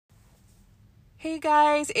Hey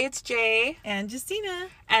guys, it's Jay, and Justina.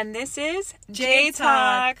 and this is Jay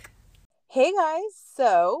Talk. Hey guys,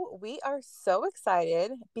 so we are so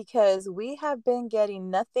excited because we have been getting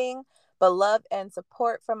nothing but love and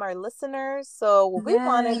support from our listeners. So we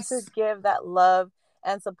wanted to Yes. give that love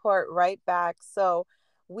and support right back. So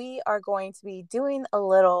we are going to be doing a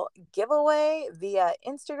little giveaway via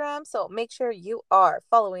Instagram. So make sure you are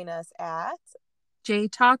following us at Jay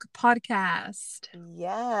Talk Podcast.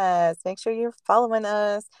 Yes, make sure you're following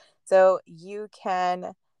us so you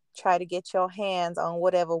can try to get your hands on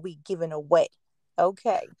whatever we giving away.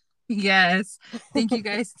 Okay. Yes. Thank you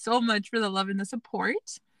guys so much for the love and the support.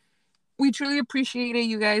 We truly appreciate it.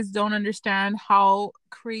 You guys don't understand how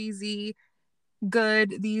crazy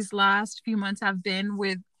good these last few months have been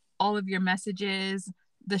with all of your messages,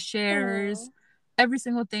 the shares. Every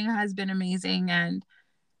single thing has been amazing, and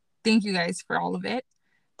thank you guys for all of it.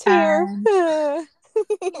 Tear.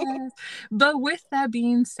 Yes. But with that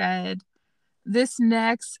being said, this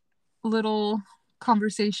next little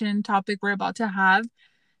conversation topic we're about to have,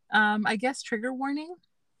 I guess trigger warning.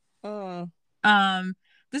 Mm.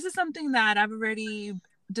 This is something that I've already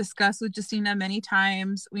discussed with Justina many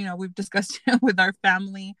times. You know, we've discussed it with our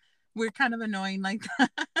family. We're kind of annoying like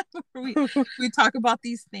that. we talk about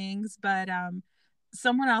these things, but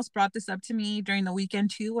someone else brought this up to me during the weekend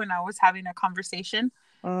too when I was having a conversation,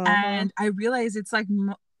 and I realized it's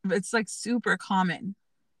like super common,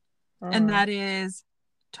 and that is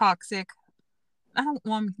toxic. I don't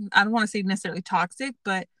want to say necessarily toxic,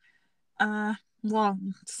 but well,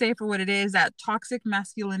 say for what it is, that toxic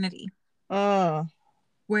masculinity,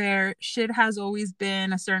 where shit has always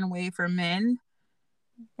been a certain way for men,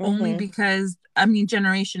 only because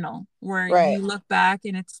generational, where Right. you look back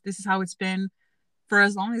and this is how it's been for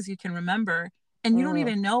as long as you can remember, and you don't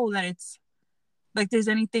even know that it's like there's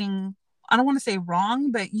anything, I don't want to say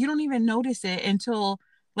wrong, but you don't even notice it until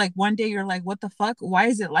like one day you're like, what the fuck, why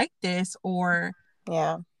is it like this? Or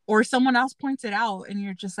someone else points it out and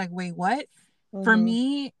you're just like, wait, what? For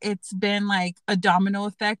me, it's been like a domino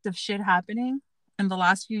effect of shit happening in the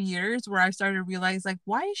last few years where I started to realize, like,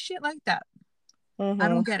 why is shit like that? I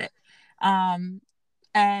don't get it.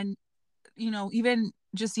 And you know, even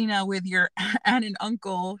Justina with your aunt and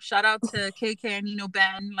uncle, shout out to KK and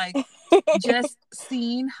Ben, like just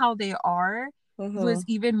seeing how they are was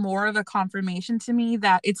even more of a confirmation to me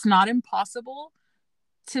that it's not impossible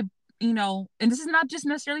to, and this is not just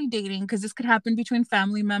necessarily dating, because this could happen between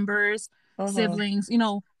family members, siblings,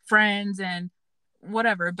 friends and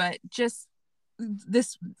whatever, but just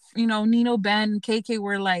this, Nino, Ben, KK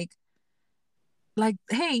were like,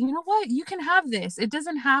 hey, you know what, you can have this. It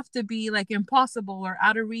doesn't have to be like impossible or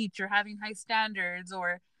out of reach or having high standards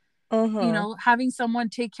or having someone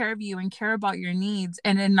take care of you and care about your needs,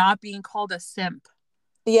 and then not being called a simp.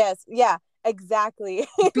 Yes, yeah, exactly.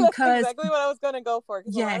 Because that's exactly what I was going to go for.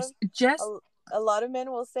 Yes, a lot of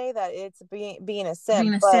men will say that it's being a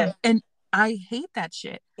simp, but and I hate that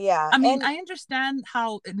shit. Yeah, I mean, I understand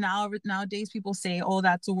how nowadays people say, "Oh,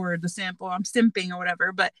 that's a word, the simp," or "I'm simping" or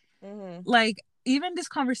whatever. But like, even this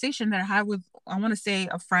conversation that I had with, I want to say,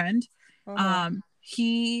 a friend,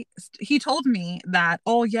 he told me that,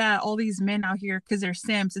 oh yeah, all these men out here, because they're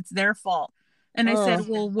simps, it's their fault. And I said,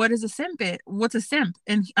 well, what is a simp? What's a simp?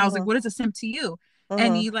 And I was like, what is a simp to you?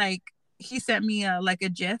 And he sent me a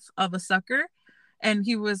gif of a sucker, and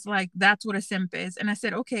he was like, that's what a simp is. And I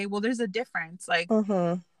said, okay, well, there's a difference. Like,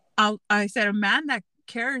 I said, a man that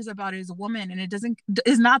cares about his woman and it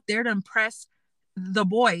is not there to impress the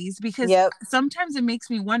boys, because sometimes it makes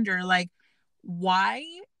me wonder, like, why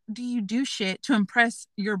do you do shit to impress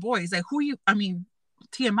your boys? Like,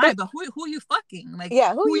 TMI, but who are you fucking? Like,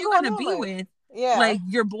 who are you gonna be with? Yeah, like,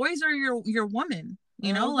 your boys or your woman,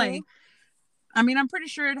 like, I mean, I'm pretty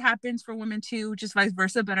sure it happens for women too, just vice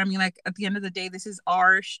versa. But I mean, like, at the end of the day, this is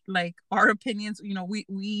our opinions.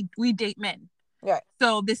 We date men, right?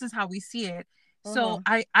 So this is how we see it. So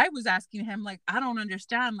I was asking him, like, I don't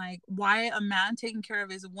understand, like, why a man taking care of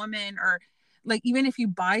his woman, or like, even if he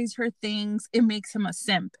buys her things, it makes him a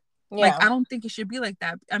simp. Like, I don't think it should be like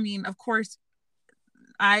that. I mean, of course,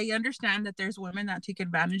 I understand that there's women that take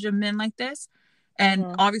advantage of men like this, and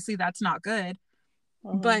obviously that's not good.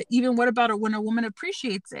 But even what about when a woman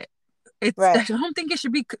appreciates it? I don't think it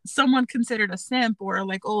should be someone considered a simp, or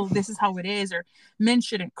like, oh, this is how it is, or men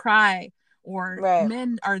shouldn't cry, or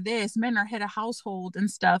men are this, men are head of household and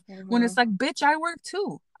stuff. When it's like, bitch, I work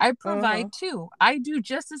too, I provide too, I do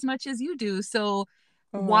just as much as you do. So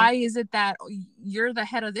why is it that you're the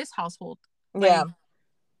head of this household? Like,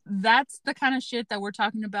 that's the kind of shit that we're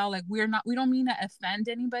talking about. Like, we don't mean to offend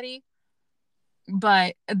anybody,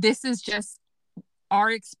 but this is just our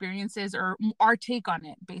experiences or our take on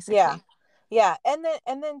it, basically. Yeah. And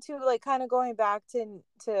then to like kind of going back to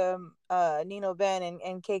Nino Ben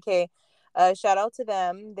and KK, shout out to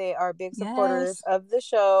them. They are big supporters of the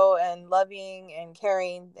show and loving and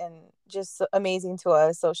caring and just amazing to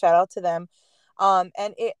us. So shout out to them. And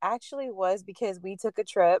it actually was because we took a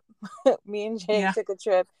trip. Me and Jay took a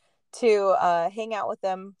trip to hang out with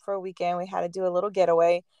them for a weekend. We had to do a little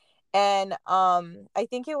getaway. And I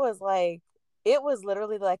think it was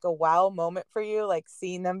literally like a wow moment for you, like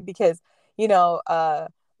seeing them, because KK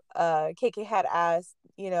had asked,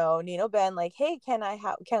 Nino Ben, like, hey,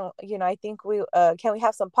 I think can we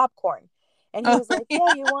have some popcorn? And he was like,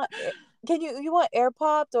 yeah, you want air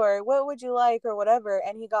popped, or what would you like, or whatever.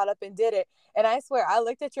 And he got up and did it. And I swear, I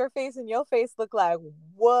looked at your face and your face looked like,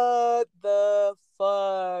 what the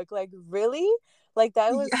fuck? Like, really? Like,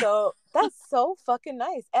 that's so fucking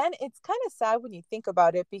nice. And it's kind of sad when you think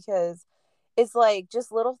about it, because it's like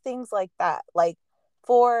just little things like that. Like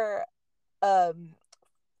for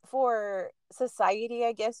society,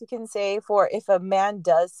 I guess you can say, for if a man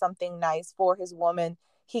does something nice for his woman,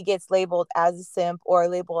 he gets labeled as a simp, or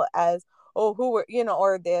labeled as, oh, or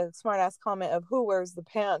the smart ass comment of who wears the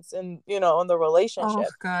pants, and in the relationship.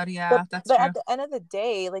 Oh God, yeah, that's true. At the end of the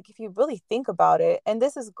day, like, if you really think about it, and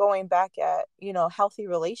this is going back at healthy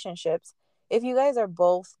relationships, if you guys are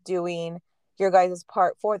both doing your guys'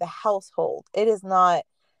 part for the household, it is not,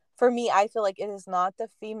 for me, I feel like it is not the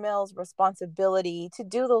female's responsibility to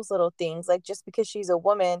do those little things. Like, just because she's a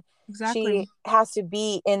woman, she has to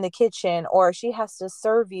be in the kitchen, or she has to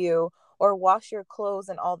serve you, or wash your clothes,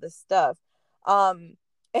 and all this stuff. And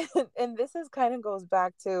this is kind of goes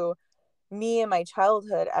back to me and my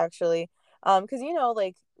childhood, actually. Because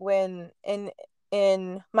like, when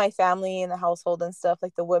in my family, in the household and stuff,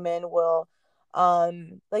 like, the women will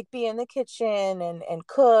like be in the kitchen and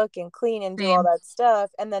cook and clean and do all that stuff,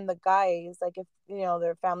 and then the guys, like, if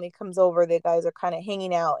their family comes over, the guys are kind of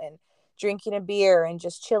hanging out and drinking a beer and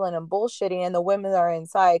just chilling and bullshitting, and the women are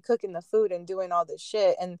inside cooking the food and doing all this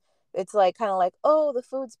shit. And it's like, kind of like, oh, the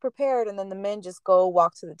food's prepared, and then the men just go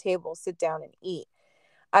walk to the table, sit down, and eat.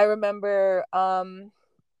 I remember I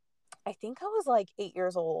think I was like 8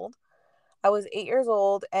 years old. I was 8 years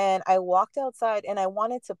old, and I walked outside and I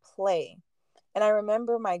wanted to play. And I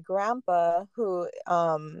remember my grandpa, who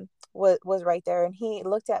was right there, and he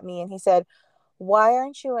looked at me and he said, why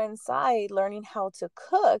aren't you inside learning how to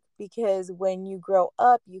cook? Because when you grow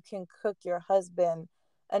up, you can cook your husband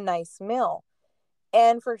a nice meal.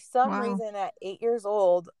 And for some reason, at 8 years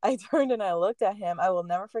old, I turned and I looked at him. I will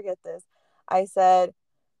never forget this. I said,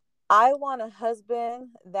 I want a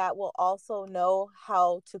husband that will also know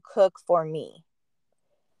how to cook for me.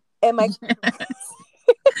 And my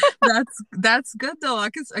that's good though. I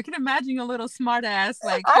can imagine a little smart ass,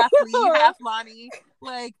 like half Lee, half Lonnie.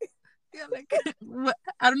 Like, yeah, like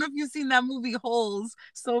I don't know if you've seen that movie Holes.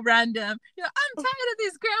 So random. I'm tired of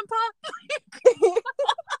this, Grandpa.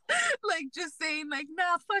 Like, just saying, like,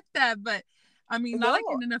 nah, fuck that. But I mean, not like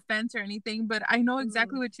in an offense or anything, but I know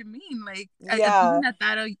exactly what you mean. Like, even at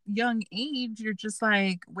that young age, you're just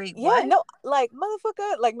like, wait, what? No, like,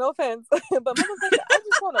 motherfucker, like, no offense, but motherfucker, I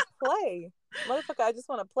just want to play. Motherfucker, I just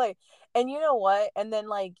want to play. And you know what? And then,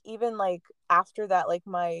 like, even like after that, like,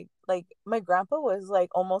 my grandpa was like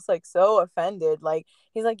almost like so offended. Like,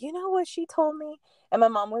 he's like, you know what she told me? And my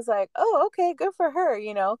mom was like, oh, okay, good for her,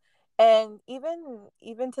 And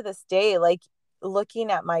even to this day, like, looking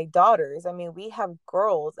at my daughters, I mean, we have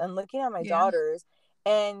girls, and looking at my daughters,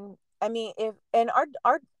 and I mean,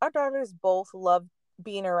 our daughters both love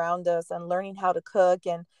being around us and learning how to cook.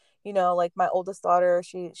 And like, my oldest daughter,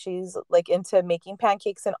 she's like into making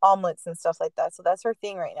pancakes and omelets and stuff like that, so that's her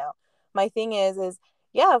thing right now. My thing is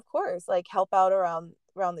yeah, of course, like, help out around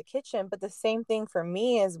the kitchen, but the same thing for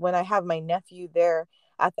me is when I have my nephew there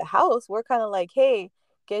at the house, we're kind of like, hey,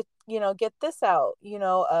 get this out,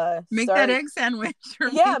 make that egg sandwich, or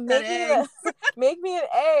make me an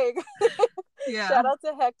egg. Yeah. Shout out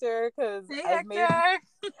to Hector, because hey,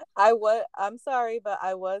 I'm sorry, but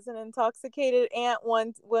I was an intoxicated aunt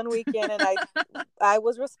one weekend, and I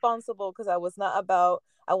was responsible, because I was not about,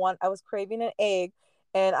 I was craving an egg,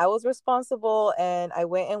 and I was responsible, and I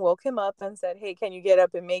went and woke him up and said, hey, can you get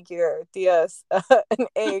up and make your tias an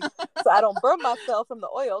egg, so I don't burn myself from the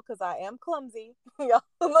oil, because I am clumsy.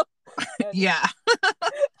 Yeah.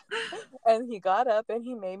 And he got up and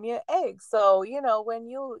he made me an egg. So when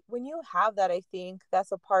you have that, I think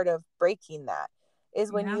that's a part of breaking that,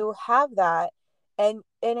 is when you have that, and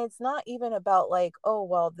it's not even about like, oh,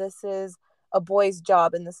 well, this is a boy's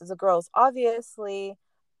job and this is a girl's. Obviously,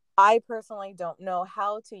 I personally don't know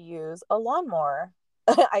how to use a lawnmower.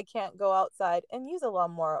 I can't go outside and use a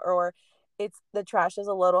lawnmower, or it's the trash is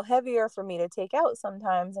a little heavier for me to take out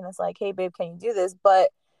sometimes, and it's like, hey babe, can you do this? But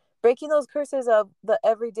breaking those curses of the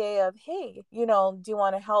everyday of, hey, you know, do you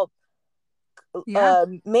want to help Yeah,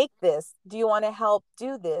 make this? Do you want to help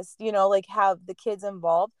do this? You know, like have the kids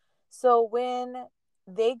involved. So when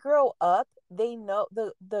they grow up, they know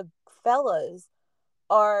the fellas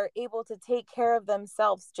are able to take care of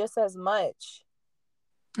themselves just as much,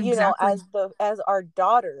 you know, exactly. as our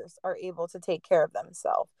daughters are able to take care of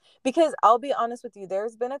themselves. Because I'll be honest with you,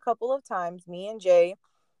 there's been a couple of times me and Jay,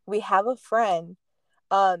 we have a friend,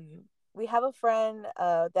 um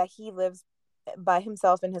that he lives by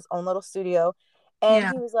himself in his own little studio, and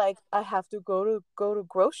Yeah, he was like, I have to go to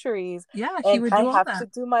groceries, yeah, he and would I do all have to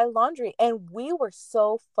that. do my laundry. And we were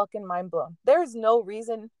so fucking mind blown. There's no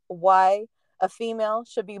reason why a female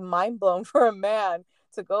should be mind blown for a man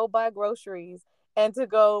to go buy groceries and to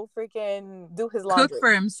go freaking do his Cook laundry.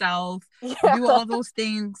 for himself, Yeah. do all those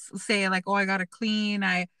things, say like, oh, I gotta clean,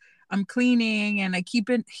 I'm cleaning, and I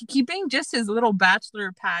keeping just his little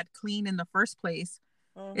bachelor pad clean in the first place.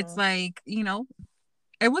 It's Mhm. like,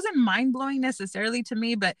 it wasn't mind blowing necessarily to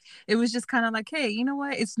me, but it was just kind of like, hey, you know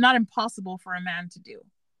what? It's not impossible for a man to do.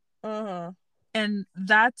 Mhm. And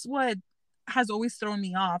that's what has always thrown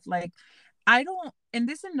me off. Like, I don't, and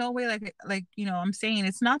this in no way, like, I'm saying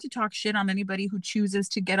it's not to talk shit on anybody who chooses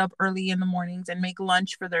to get up early in the mornings and make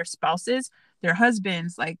lunch for their spouses, their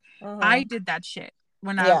husbands. Like, I Mhm. did that shit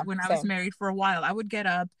when I Yeah, when I was same. married for a while. I would get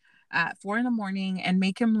up at 4 in the morning and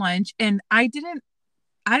make him lunch, and I didn't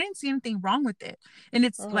see anything wrong with it. And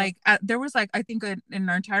it's Mhm. like, there was like, I think in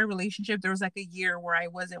our entire relationship, there was like a year where I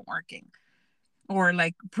wasn't working or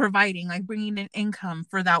like providing, like bringing in income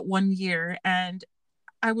for that 1 year. And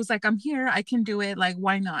I was like, I'm here, I can do it. Like,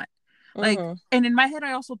 why not? Like, Mhm. and in my head,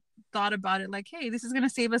 I also thought about it like, hey, this is going to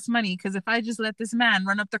save us money. Cause if I just let this man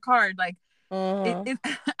run up the card, like, Mhm.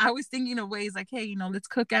 I was thinking of ways like, hey, let's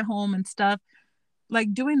cook at home and stuff,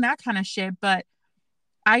 like doing that kind of shit. But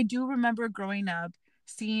I do remember growing up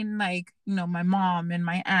seeing like, my mom and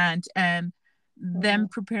my aunt and them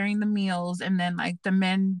Mhm. preparing the meals, and then like the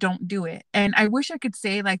men don't do it. And I wish I could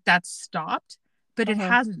say like that's stopped, but it Mhm.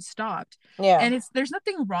 hasn't stopped. Yeah. And there's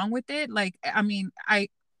nothing wrong with it. Like, I mean,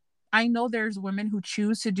 I know there's women who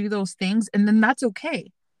choose to do those things, and then that's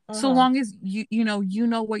okay. So Mhm. long as you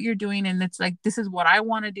know what you're doing, and it's like, this is what I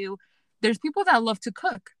want to do. There's people that love to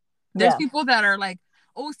cook. There's Yeah. people that are like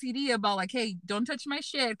OCD about like, hey, don't touch my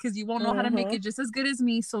shit because you won't know how to make Mhm. it just as good as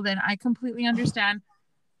me. So then I completely understand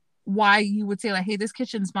why you would say like, hey, this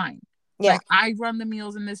kitchen's mine. Yeah. Like, I run the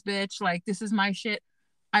meals in this bitch. Like, this is my shit.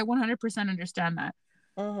 I 100% understand that.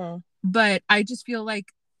 Mhm. But I just feel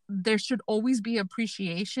like there should always be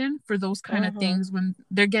appreciation for those kind of Mhm. things when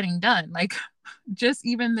they're getting done. Like, just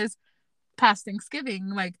even this past Thanksgiving,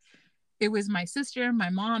 like, it was my sister, my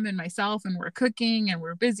mom, and myself, and we're cooking and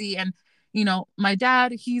we're busy. And my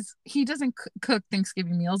dad, he doesn't cook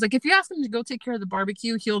Thanksgiving meals. Like, if you ask him to go take care of the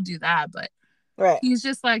barbecue, he'll do that. But Right. he's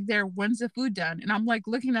just like, there, when's the food done? And I'm like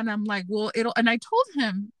looking at him, I'm like, well, it'll, and I told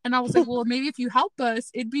him, and I was like, well, maybe if you help us,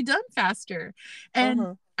 it'd be done faster. And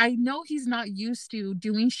Mhm. I know he's not used to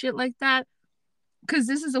doing shit like that because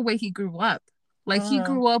this is the way he grew up. Like, he Mhm.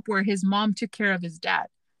 grew up where his mom took care of his dad,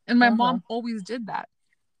 and my Mhm. mom always did that.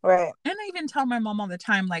 Right. And I even tell my mom all the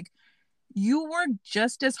time, like, you work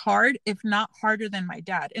just as hard, if not harder, than my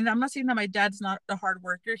dad. And I'm not saying that my dad's not a hard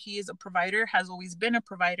worker. He is a provider, has always been a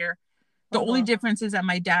provider. The only Mhm. difference is that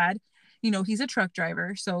my dad, he's a truck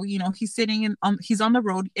driver. So, he's sitting in, he's on the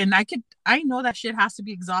road. And I know that shit has to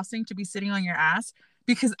be exhausting to be sitting on your ass,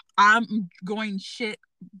 because I'm going shit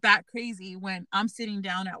that crazy when I'm sitting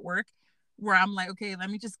down at work, where I'm like, okay, let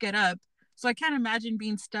me just get up. So I can't imagine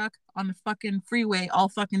being stuck on the fucking freeway all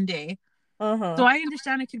fucking day. So Mhm. I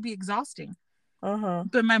understand it could be exhausting. Mhm.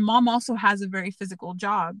 But my mom also has a very physical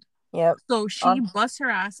job. Yep. So she On. busts her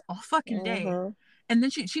ass all fucking day. Mhm. And then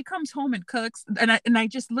she comes home and cooks, and I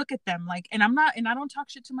just look at them like, and I don't talk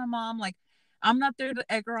shit to my mom. Like, I'm not there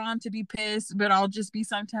to egg her on to be pissed, but I'll just be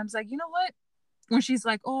sometimes like, you know what? When she's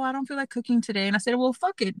like, oh, I don't feel like cooking today. And I said, well,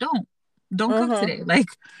 fuck it. Don't cook Mhm. today. Like,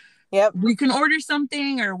 Yep. we can order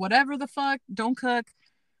something or whatever the fuck. Don't cook.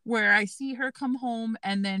 Where I see her come home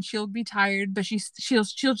and then she'll be tired, but she'll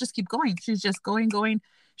just keep going. She's just going.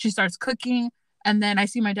 She starts cooking, and then I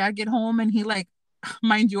see my dad get home, and he like,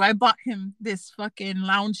 mind you, I bought him this fucking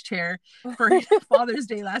lounge chair for his Father's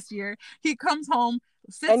Day last year. He comes home,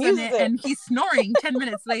 sits And in uses it, it. and he's snoring 10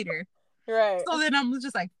 minutes later. Right. So then I'm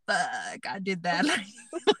just like, fuck, I did that.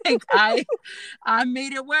 Like, I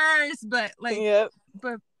made it worse. But like, Yep.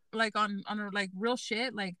 but like, on a like real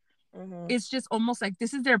shit, like, it's just almost like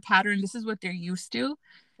this is their pattern. This is what they're used to.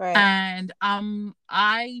 Right. And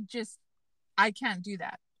I can't do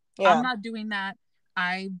that. Yeah. I'm not doing that.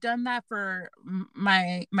 I've done that for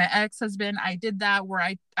my ex-husband. I did that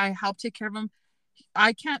where I helped take care of him.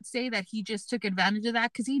 I can't say that he just took advantage of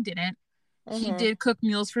that, because he didn't. He did cook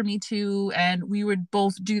meals for me too, and we would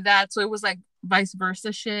both do that. So it was like vice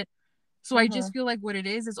versa shit. So I just feel like what it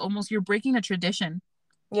is almost you're breaking a tradition.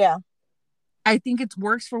 Yeah. I think it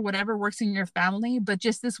works for whatever works in your family. But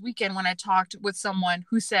just this weekend when I talked with someone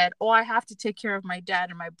who said, oh, I have to take care of my dad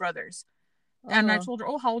and my brothers. And I told her,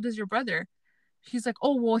 oh, how old is your brother? He's like,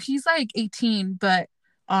 oh, well, he's like 18, but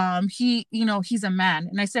he, he's a man.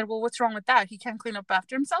 And I said, well, what's wrong with that? He can't clean up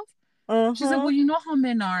after himself. She's like, well, you know how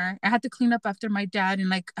men are. I had to clean up after my dad, and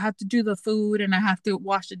like I have to do the food, and I have to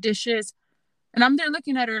wash the dishes. And I'm there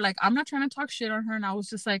looking at her like, I'm not trying to talk shit on her. And I was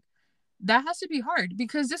just like, that has to be hard,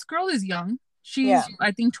 because this girl is young. She's,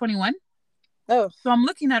 I think, 21. Oh. So I'm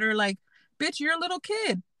looking at her like, bitch, you're a little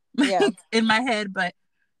kid. Yeah. In my head. But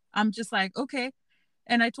I'm just like, okay.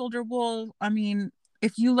 And I told her, well, I mean,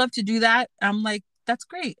 if you love to do that, I'm like, that's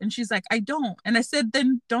great. And she's like, I don't. And I said,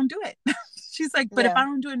 then don't do it. She's like, but if I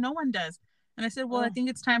don't do it, no one does. And I said, well, I think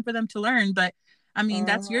it's time for them to learn. But I mean,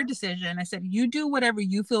 that's your decision. I said, you do whatever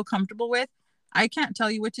you feel comfortable with. I can't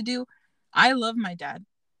tell you what to do. I love my dad.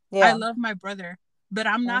 Yeah. I love my brother. But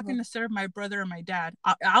I'm not going to serve my brother or my dad.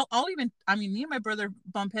 I'll even, I mean, me and my brother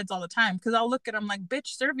bump heads all the time, because I'll look at him like, bitch,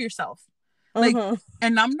 serve yourself. Like,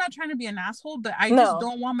 and I'm not trying to be an asshole, but I just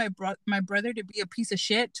don't want my brother to be a piece of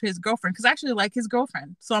shit to his girlfriend, because I actually like his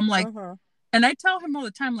girlfriend. So I'm like, and I tell him all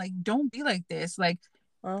the time, like, don't be like this. Like,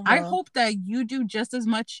 I hope that you do just as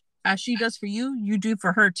much as she does for you, you do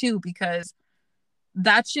for her too, because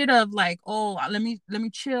that shit of like, oh, let me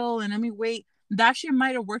chill and let me wait. That shit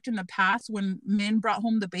might have worked in the past when men brought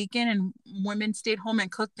home the bacon and women stayed home and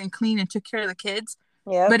cooked and cleaned and took care of the kids.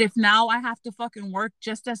 Yeah. But if now I have to fucking work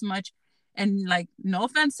just as much, and like, no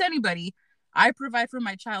offense to anybody, I provide for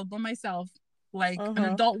my child by myself, like an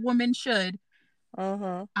adult woman should.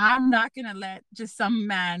 I'm not gonna let just some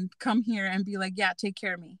man come here and be like, yeah, take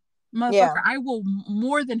care of me. Motherfucker, I will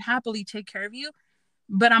more than happily take care of you,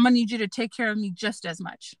 but I'm gonna need you to take care of me just as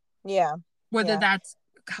much. Yeah. Whether that's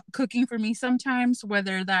cooking for me sometimes,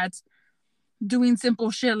 whether that's doing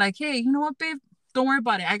simple shit like, hey, you know what, babe, don't worry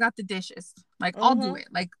about it, I got the dishes. Like, I'll do it.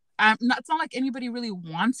 Like, it's not like anybody really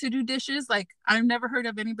wants to do dishes. Like, I've never heard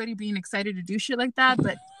of anybody being excited to do shit like that,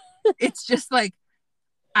 but it's just like,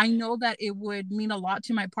 I know that it would mean a lot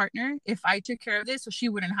to my partner if I took care of this, so she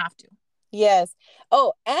wouldn't have to. Yes.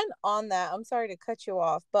 Oh, and on that, I'm sorry to cut you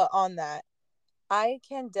off, but on that, I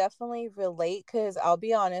can definitely relate, because I'll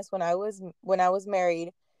be honest, when I was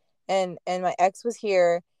married and my ex was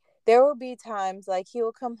here, there will be times like he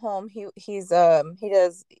will come home, he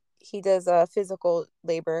does physical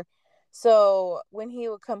labor. So when he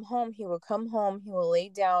would come home, he will lay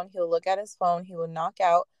down, he'll look at his phone, he will knock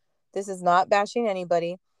out. This is not bashing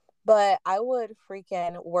anybody, but I would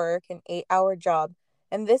freaking work an 8-hour job.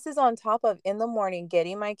 And this is on top of in the morning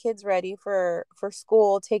getting my kids ready for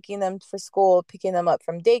school, taking them for school, picking them up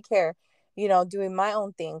from daycare, doing my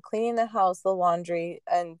own thing, cleaning the house, the laundry,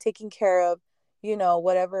 and taking care of,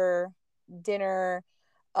 whatever dinner,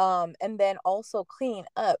 and then also cleaning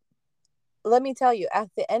up. Let me tell you, at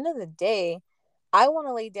the end of the day, I want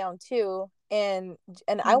to lay down too, and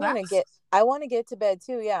I want to get to bed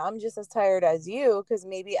too. Yeah, I'm just as tired as you, because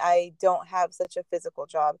maybe I don't have such a physical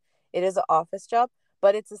job. It is an office job.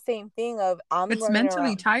 But it's the same thing of it's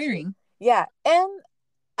mentally tiring. Yeah. And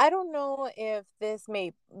I don't know if this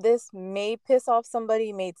may piss off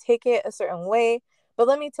somebody, may take it a certain way. But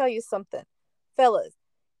let me tell you something, fellas.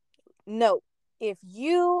 No, if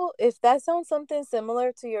that sounds something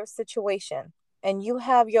similar to your situation, and you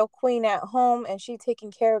have your queen at home and she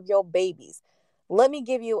taking care of your babies, let me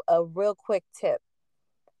give you a real quick tip.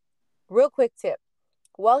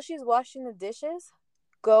 While she's washing the dishes,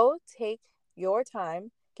 go take your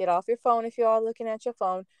time, get off your phone if you are looking at your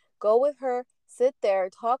phone, go with her, sit there,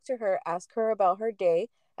 talk to her, ask her about her day,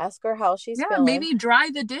 ask her how she's feeling. Maybe dry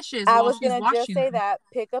the dishes. I was gonna just say that.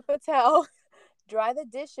 Pick up a towel, dry the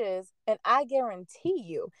dishes, and I guarantee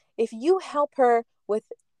you, if you help her with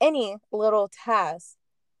any little task,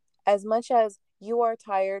 as much as you are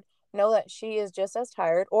tired, know that she is just as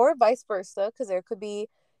tired, or vice versa, because there could be,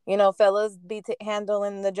 fellas be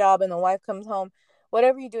handling the job and the wife comes home.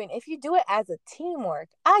 Whatever you're doing, if you do it as a teamwork,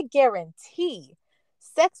 I guarantee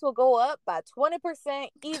sex will go up by 20%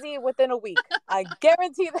 easy within a week. I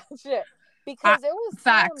guarantee that shit. Because there was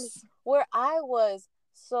times where I was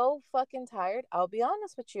so fucking tired. I'll be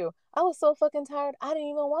honest with you. I was so fucking tired, I didn't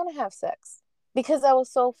even want to have sex. because I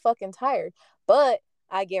was so fucking tired. But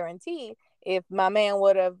I guarantee if my man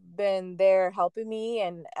would have been there helping me,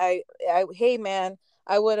 and hey man,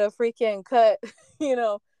 I would have freaking cut, you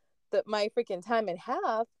know, my freaking time in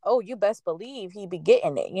half. Oh, you best believe he'd be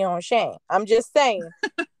getting it. You know what I'm saying? I'm just saying,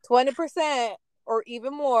 20% or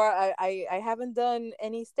even more. I haven't done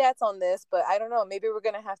any stats on this, but I don't know. Maybe we're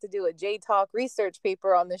gonna have to do a J Talk research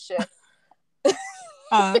paper on this shit.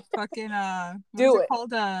 Fucking what is Do it it.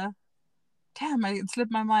 called? Damn, it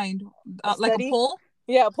slipped my mind. Like a Study. poll.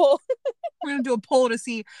 Yeah, poll. We're gonna do a poll to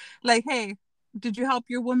see, like, hey, did you help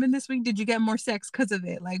your woman this week? Did you get more sex because of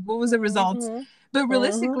it? Like, what was the results? Mm-hmm. But Mm-hmm.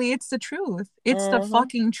 realistically, it's the truth. It's the Mm-hmm.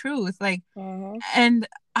 fucking truth. Like, Mm-hmm. and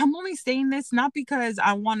I'm only saying this not because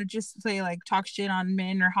I want to just say like talk shit on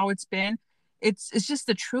men or how it's been. It's just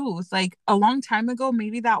the truth. Like a long time ago,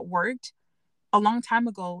 maybe that worked a long time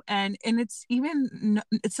ago, and it's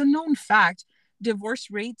a known fact. Divorce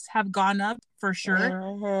rates have gone up for sure,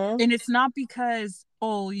 Mm-hmm. and it's not because,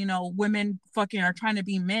 oh, women fucking are trying to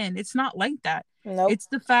be men. It's not like that. Nope. It's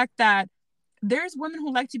the fact that there's women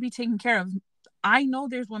who like to be taken care of. I know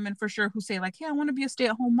there's women for sure who say like, hey, I want to be a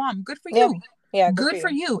stay-at-home mom. Good for Yeah. you. Yeah. Good for Good for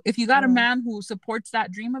you. you. If you got a Mm-hmm. man who supports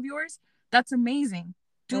that dream of yours, that's amazing.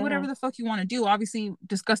 Do whatever Mm-hmm. the fuck you want to do. Obviously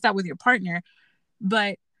discuss that with your partner.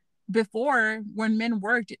 But before, when men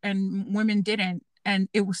worked and women didn't, and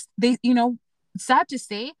it was, they, sad to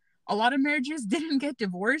say, a lot of marriages didn't get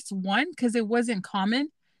divorced. One, because it wasn't common.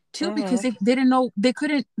 Two, because Mm-hmm. they didn't know, they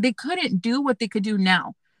couldn't do what they could do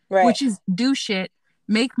now, Right. which is do shit,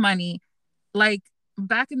 make money. Like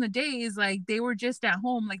back in the days, like they were just at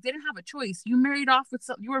home, like they didn't have a choice. You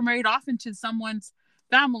were married off into someone's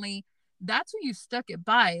family. That's who you stuck it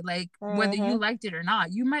by, like whether you Mm-hmm. liked it or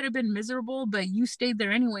not. You might have been miserable, but you stayed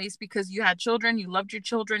there anyways because you had children, you loved your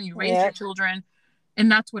children, you raised your Yep. children,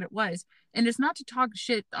 and that's what it was. And it's not to talk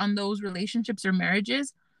shit on those relationships or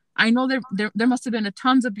marriages. I know there must have been a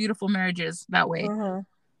tons of beautiful marriages that way, Mm-hmm.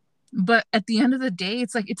 but at the end of the day,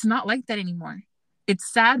 it's like it's not like that anymore.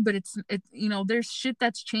 It's sad, but there's shit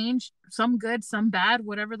that's changed, some good, some bad,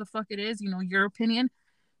 whatever the fuck it is, your opinion.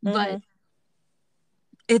 But Mm-hmm.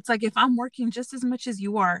 it's like if I'm working just as much as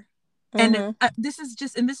you are, and Mm-hmm. this is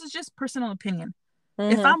just personal opinion.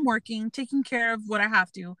 If Mm-hmm. I'm working, taking care of what I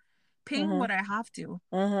have to, paying Mm-hmm. what I have to,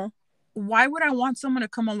 Mm-hmm. why would I want someone to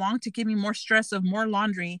come along to give me more stress of more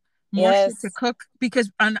laundry, more shit to Yes. cook?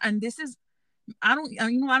 Because and this is, I don't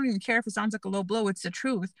even care if it sounds like a low blow. It's the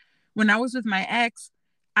truth. When I was with my ex,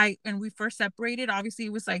 and we first separated, obviously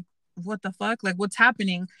it was like, what the fuck? Like, what's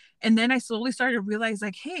happening? And then I slowly started to realize,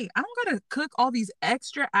 like, hey, I don't gotta cook all these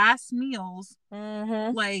extra ass meals,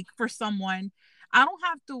 Mm-hmm. like, for someone. I don't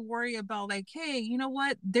have to worry about, like, hey, you know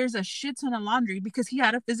what? There's a shit ton of laundry because he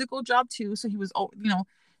had a physical job too. So he was,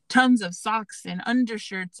 tons of socks and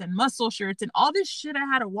undershirts and muscle shirts and all this shit I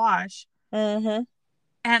had to wash, Mm-hmm.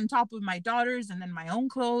 and on top of my daughters and then my own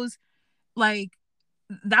clothes. Like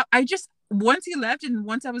that, I just, once he left and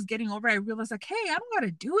once I was getting over it, I realized, like, hey, I don't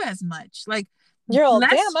gotta do as much. Like, You're all,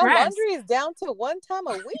 less damn, my stress, laundry is down to one time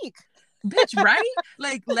a week. bitch, right?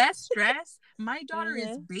 Like, less stress. My daughter is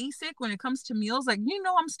Mm-hmm. basic when it comes to meals. Like,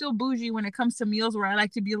 I'm still bougie when it comes to meals, where I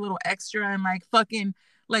like to be a little extra and like fucking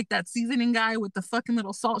like that seasoning guy with the fucking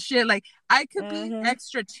little salt shit. Like, I could be Mm-hmm.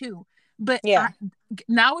 extra too, but Yeah.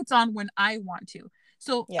 now it's on when I want to.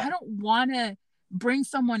 So Yeah. I don't want to bring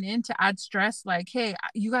someone in to add stress. Like, hey,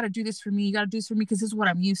 you got to do this for me. You got to do this for me because this is what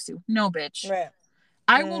I'm used to. No, bitch. Right.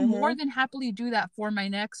 I will Mm-hmm. more than happily do that for my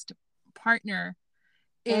next partner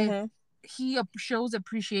if Mm-hmm. he shows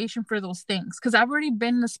appreciation for those things. Because I've already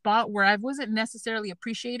been in the spot where I wasn't necessarily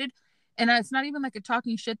appreciated, and it's not even like a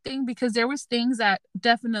talking shit thing, because there was things that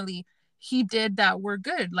definitely he did that were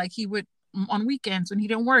good. Like, he would, on weekends when he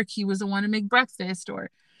didn't work, he was the one to make breakfast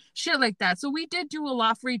or shit like that. So we did do a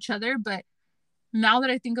lot for each other. But now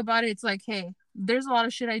that I think about it, it's like, hey, there's a lot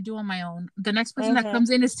of shit I do on my own. The next person that Mm-hmm. comes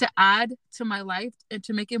in is to add to my life and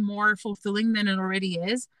to make it more fulfilling than it already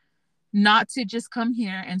is, not to just come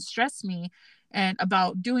here and stress me and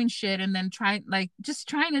about doing shit and then trying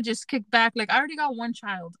to just kick back. Like, I already got one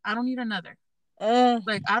child. I don't need another. Mm.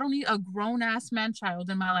 Like, I don't need a grown ass man child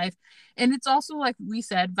in my life. And it's also, like we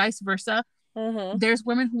said, vice versa. Mm-hmm. There's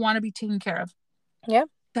women who want to be taken care of. Yeah.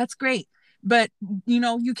 That's great. But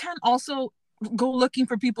you can't also go looking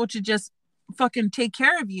for people to just fucking take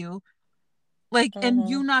care of you, like, and Mm-hmm.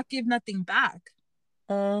 you not give nothing back.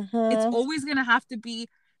 It's Mm-hmm. always gonna have to be,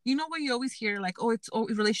 what you always hear, like,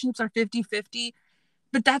 relationships are 50-50,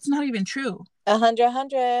 but that's not even true.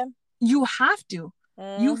 100. You have to.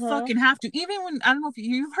 You Mm-hmm. fucking have to. Even when, I don't know if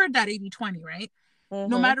you've heard that 80-20, right?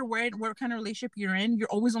 no matter what kind of relationship you're in, you're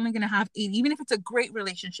always only going to have 80. Even if it's a great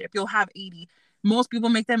relationship, you'll have 80. Most people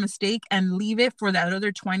make that mistake and leave it for that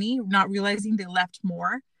other 20, not realizing they left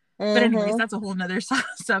more. But anyways, that's a whole nother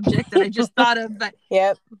subject that I just thought of. But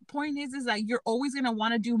point is that you're always going to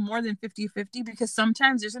want to do more than 50-50, because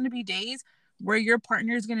sometimes there's going to be days where your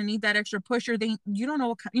partner is going to need that extra push, or you don't know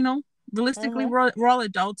what, realistically, we're all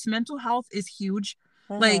adults. Mental health is huge.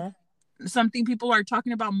 Like, something people are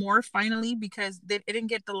talking about more finally, because it didn't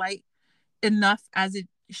get the light enough as it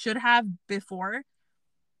should have before.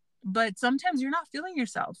 But sometimes you're not feeling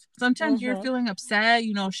yourself. Sometimes you're feeling upset,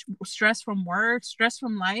 stress from work, stress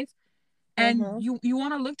from life. And you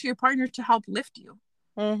want to look to your partner to help lift you,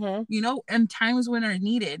 and times when are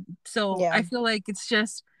needed. So I feel like it's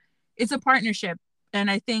a partnership.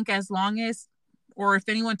 And I think as long as, or if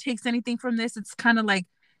anyone takes anything from this, it's kind of like,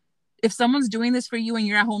 if someone's doing this for you and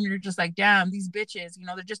you're at home, you're just like, damn, these bitches,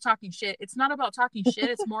 they're just talking shit. It's not about talking shit.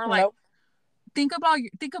 It's more like, think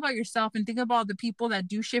about yourself, and think about the people that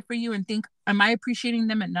do shit for you, and think, am I appreciating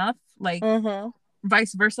them enough? Like,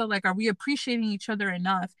 vice versa. Like, are we appreciating each other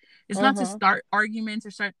enough? It's not to start arguments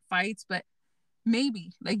or start fights, but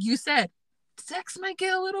maybe, like you said, sex might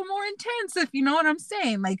get a little more intense, if you know what I'm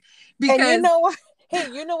saying. Like, because, and you know what? Hey,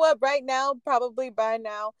 you know what? Right now, probably by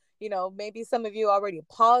now, maybe some of you already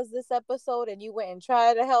paused this episode and you went and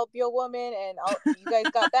tried to help your woman, and you guys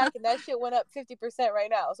got back, and that shit went up 50%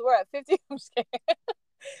 right now. So we're at 50. I'm scared.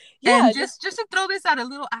 And just to throw this out, a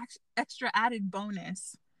little extra added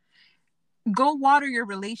bonus: go water your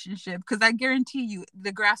relationship, because I guarantee you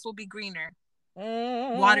the grass will be greener.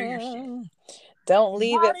 Water your shit. Don't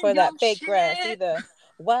leave it for that fake grass either.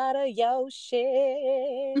 Water your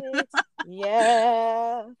shit.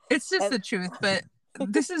 Yeah. It's just the truth. But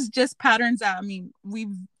this is just patterns that, I mean,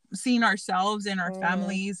 we've seen ourselves in our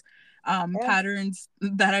families, patterns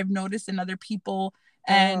that I've noticed in other people.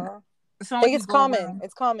 And it's common.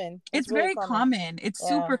 It's common. It's really very common. It's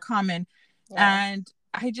super common. And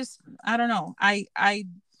I don't know. I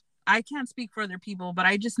can't speak for other people, but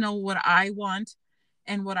I just know what I want.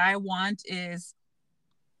 And what I want is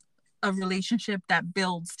a relationship that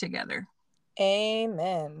builds together.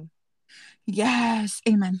 Amen. Yes.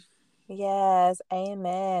 Amen. Yes.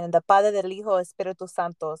 Amen. The Padre, del Hijo, Espíritu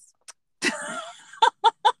Santos. The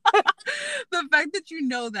fact that you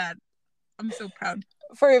know that, I'm so proud.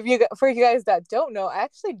 For you guys that don't know, I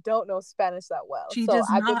actually don't know Spanish that well. She does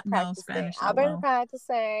not know Spanish that well. I've been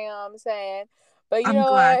practicing, I'm saying. But you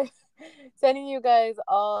know what? Sending you guys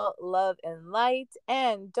all love and light.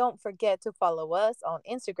 And don't forget to follow us on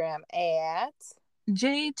Instagram at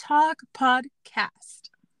J Talk Podcast.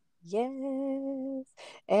 Yes.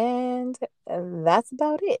 And that's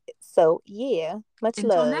about it. So yeah, much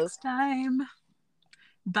love. Until next time.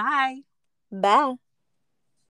 Bye. Bye.